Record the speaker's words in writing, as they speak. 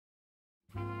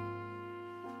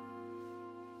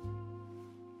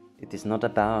It is not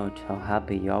about how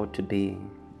happy you ought to be,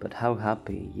 but how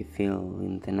happy you feel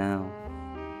in the now.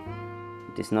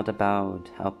 It is not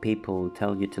about how people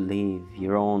tell you to live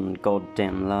your own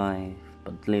goddamn life,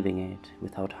 but living it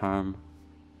without harm.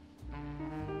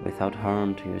 Without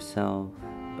harm to yourself,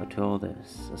 but to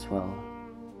others as well.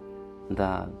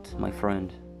 That, my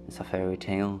friend, is a fairy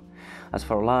tale, as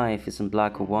for life isn't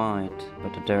black or white,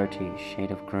 but a dirty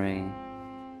shade of grey.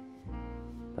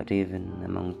 But even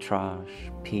among trash,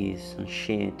 peace and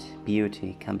shit,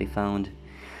 beauty can be found,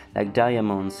 like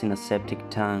diamonds in a septic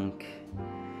tank.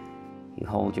 You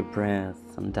hold your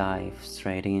breath and dive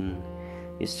straight in.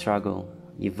 You struggle,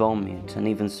 you vomit and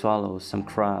even swallow some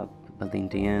crap, but in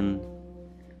the end,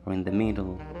 or in the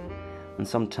middle, and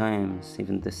sometimes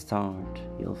even the start,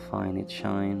 you'll find it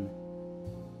shine.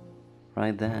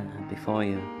 Right there before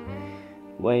you,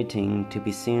 waiting to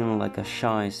be seen like a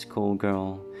shy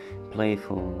schoolgirl,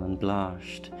 playful and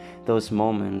blushed. Those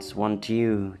moments want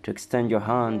you to extend your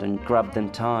hand and grab them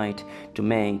tight, to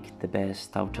make the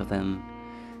best out of them,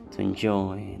 to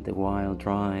enjoy the wild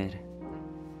ride.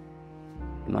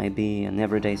 It might be an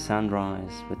everyday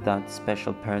sunrise with that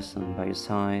special person by your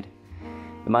side.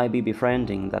 It might be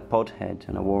befriending that pothead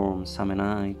on a warm summer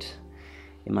night.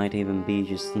 It might even be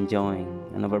just enjoying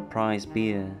an overpriced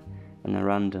beer in a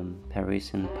random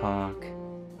Parisian park.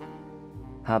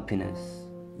 Happiness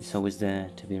is always there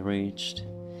to be reached,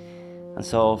 and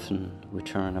so often we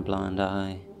turn a blind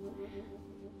eye,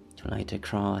 to later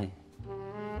cry,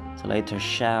 to later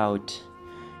shout,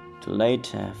 to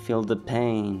later feel the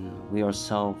pain we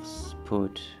ourselves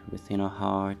put within our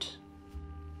heart.